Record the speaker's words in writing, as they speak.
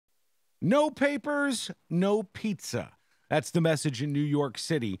No papers, no pizza. That's the message in New York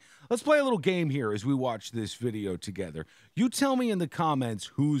City. Let's play a little game here as we watch this video together. You tell me in the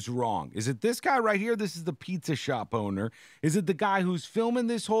comments who's wrong. Is it this guy right here? This is the pizza shop owner. Is it the guy who's filming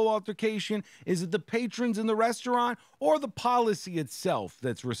this whole altercation? Is it the patrons in the restaurant or the policy itself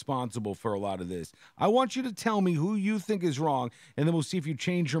that's responsible for a lot of this? I want you to tell me who you think is wrong, and then we'll see if you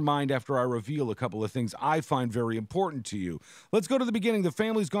change your mind after I reveal a couple of things I find very important to you. Let's go to the beginning. The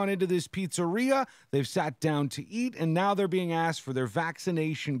family's gone into this pizzeria. They've sat down to eat, and now they're being asked for their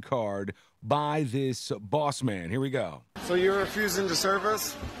vaccination card by this boss man. Here we go. So you're refusing to serve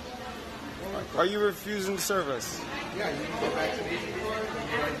us? Are you refusing to serve us? Yeah, you need a vaccination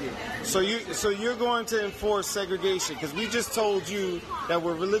card. So you're going to enforce segregation because we just told you that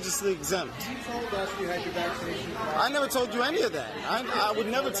we're religiously exempt. You told us you had your vaccination card. I never told you any of that. I would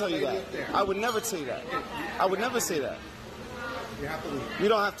never tell you that. I would never say that. I would never say that. You have to leave. You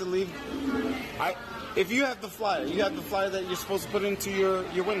don't have to leave. If you have the flyer, you have the flyer that you're supposed to put into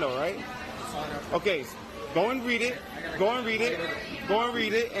your window, right? Okay, go and read it. Go and read it. Go and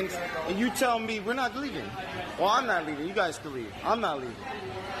read it, and you tell me we're not leaving. Well, I'm not leaving. You guys can leave. I'm not leaving.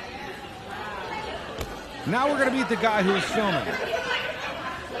 Now we're going to meet the guy who's filming.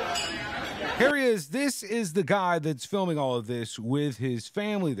 Here he is. This is the guy that's filming all of this with his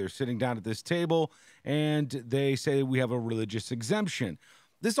family. They're sitting down at this table, and they say we have a religious exemption.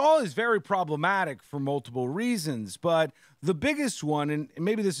 This all is very problematic for multiple reasons, but the biggest one, and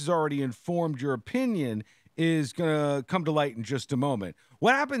maybe this has already informed your opinion, is going to come to light in just a moment.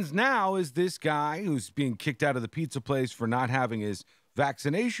 What happens now is this guy who's being kicked out of the pizza place for not having his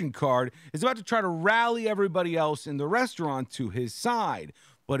vaccination card is about to try to rally everybody else in the restaurant to his side,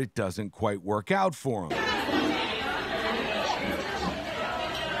 but it doesn't quite work out for him.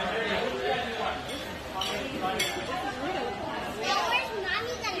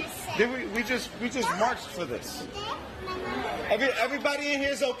 We just marched for this. Everybody in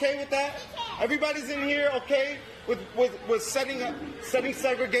here is okay with that? Everybody's in here okay with setting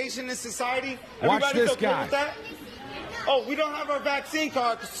segregation in society? Watch Everybody's this okay guy. with that? Oh, we don't have our vaccine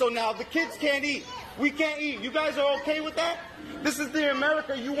card, so now the kids can't eat. We can't eat. You guys are okay with that? This is the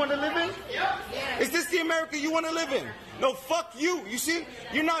America you want to live in? Is this the America you want to live in? No, fuck you. You see?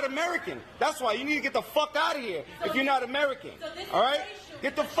 You're not American. That's why you need to get the fuck out of here if you're not American. All right?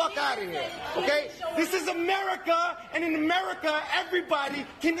 Get the fuck out of here. Okay? This is America, and in America, everybody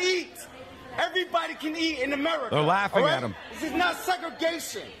can eat. Everybody can eat in America. They're laughing right? at him. This is not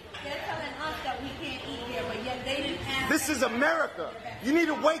segregation. They're telling us that we can't eat here, but yet they didn't ask. This is America. You need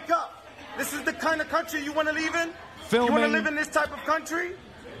to wake up. This is the kind of country you want to live in? Filming. You want to live in this type of country?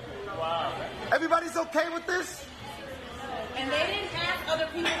 Wow. Everybody's okay with this? And they didn't ask other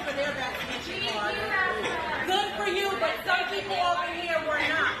people for their vaccination card. Good for you, but some people over here were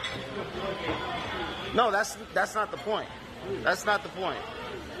not. No, that's not the point. That's not the point.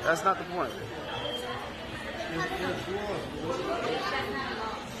 That's not the point.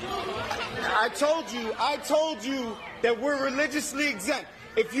 I told you that we're religiously exempt.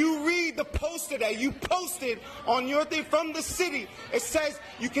 If you read the poster that you posted on your thing from the city, it says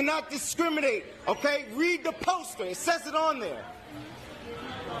you cannot discriminate, okay? Read the poster. It says it on there.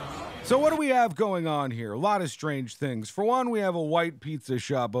 So what do we have going on here? A lot of strange things. For one, we have a white pizza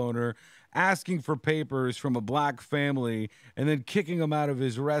shop owner asking for papers from a black family and then kicking them out of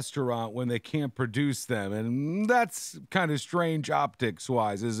his restaurant when they can't produce them. And that's kind of strange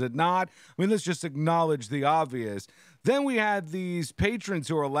optics-wise, is it not? I mean, let's just acknowledge the obvious. Then we had these patrons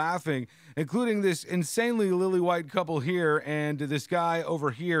who are laughing, including this insanely lily-white couple here and this guy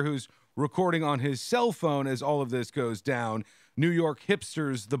over here who's recording on his cell phone as all of this goes down. New York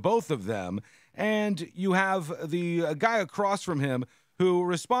hipsters, the both of them. And you have the guy across from him who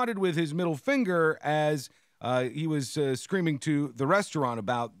responded with his middle finger as he was screaming to the restaurant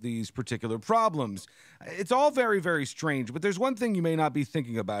about these particular problems. It's all very, very strange, but there's one thing you may not be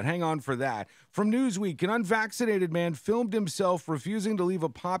thinking about. Hang on for that. From Newsweek, an unvaccinated man filmed himself refusing to leave a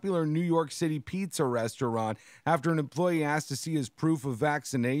popular New York City pizza restaurant after an employee asked to see his proof of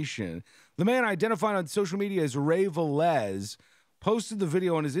vaccination. The man, identified on social media as Ray Velez, posted the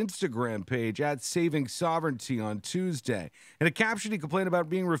video on his Instagram page at Saving Sovereignty on Tuesday. In a caption, he complained about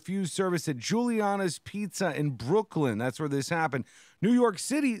being refused service at Juliana's Pizza in Brooklyn. That's where this happened. New York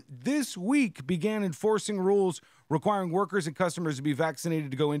City this week began enforcing rules requiring workers and customers to be vaccinated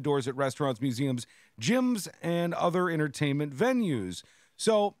to go indoors at restaurants, museums, gyms, and other entertainment venues.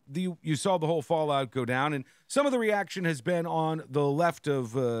 So you saw the whole fallout go down, and some of the reaction has been on the left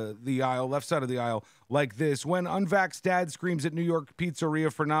of the aisle, left side of the aisle, like this. When unvaxxed dad screams at New York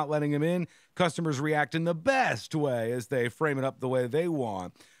pizzeria for not letting him in, customers react in the best way as they frame it up the way they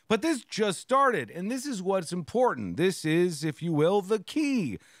want. But this just started, and this is what's important. This is, if you will, the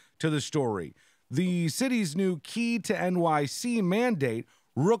key to the story. The city's new Key to NYC mandate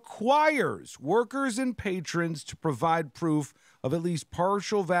requires workers and patrons to provide proof of at least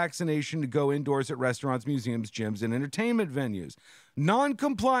partial vaccination to go indoors at restaurants, museums, gyms, and entertainment venues.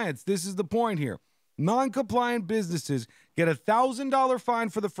 Non-compliance, this is the point here. Non-compliant businesses get a $1,000 fine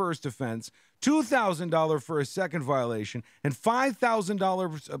for the first offense, $2,000 for a second violation, and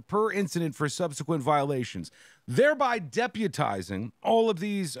 $5,000 per incident for subsequent violations, thereby deputizing all of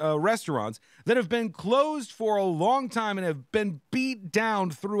these restaurants that have been closed for a long time and have been beat down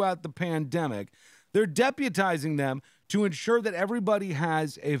throughout the pandemic. They're deputizing them to ensure that everybody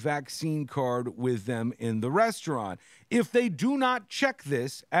has a vaccine card with them in the restaurant. If they do not check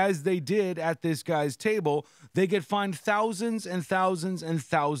this, as they did at this guy's table, they get fined thousands and thousands and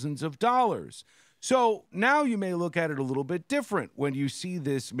thousands of dollars. So now you may look at it a little bit different when you see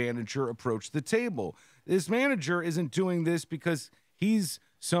this manager approach the table. This manager isn't doing this because he's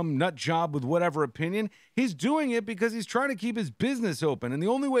some nut job with whatever opinion. He's doing it because he's trying to keep his business open. And the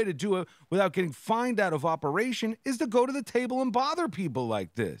only way to do it without getting fined out of operation is to go to the table and bother people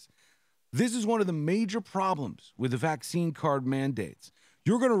like this. This is one of the major problems with the vaccine card mandates.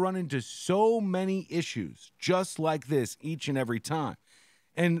 You're going to run into so many issues just like this each and every time.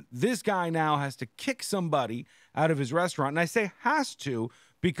 And this guy now has to kick somebody out of his restaurant. And I say has to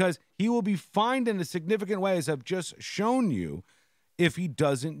because he will be fined in a significant way, as I've just shown you, if he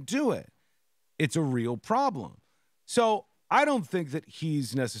doesn't do it. It's a real problem. So I don't think that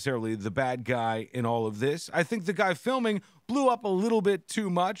he's necessarily the bad guy in all of this. I think the guy filming blew up a little bit too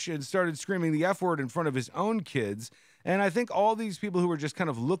much and started screaming the F word in front of his own kids. And I think all these people who were just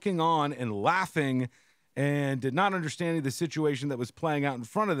kind of looking on and laughing and did not understanding the situation that was playing out in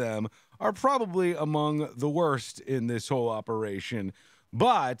front of them are probably among the worst in this whole operation.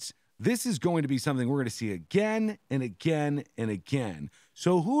 But this is going to be something we're going to see again and again and again.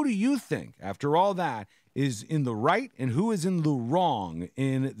 So who do you think, after all that, is in the right and who is in the wrong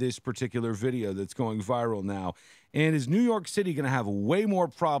in this particular video that's going viral now? And is New York City going to have way more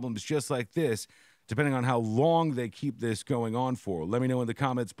problems just like this, depending on how long they keep this going on for? Let me know in the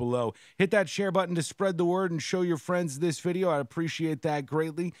comments below. Hit that share button to spread the word and show your friends this video. I'd appreciate that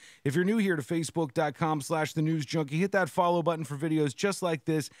greatly. If you're new here to facebook.com/thenewsjunkie, hit that follow button for videos just like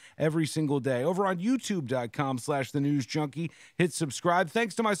this every single day. Over on youtube.com/thenewsjunkie, hit subscribe.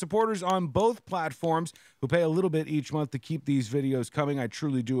 Thanks to my supporters on both platforms who pay a little bit each month to keep these videos coming. I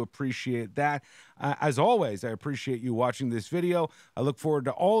truly do appreciate that. As always, I appreciate you watching this video. I look forward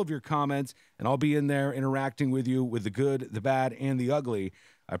to all of your comments, and I'll be in there interacting with you with the good, the bad, and the ugly.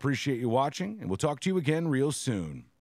 I appreciate you watching, and we'll talk to you again real soon.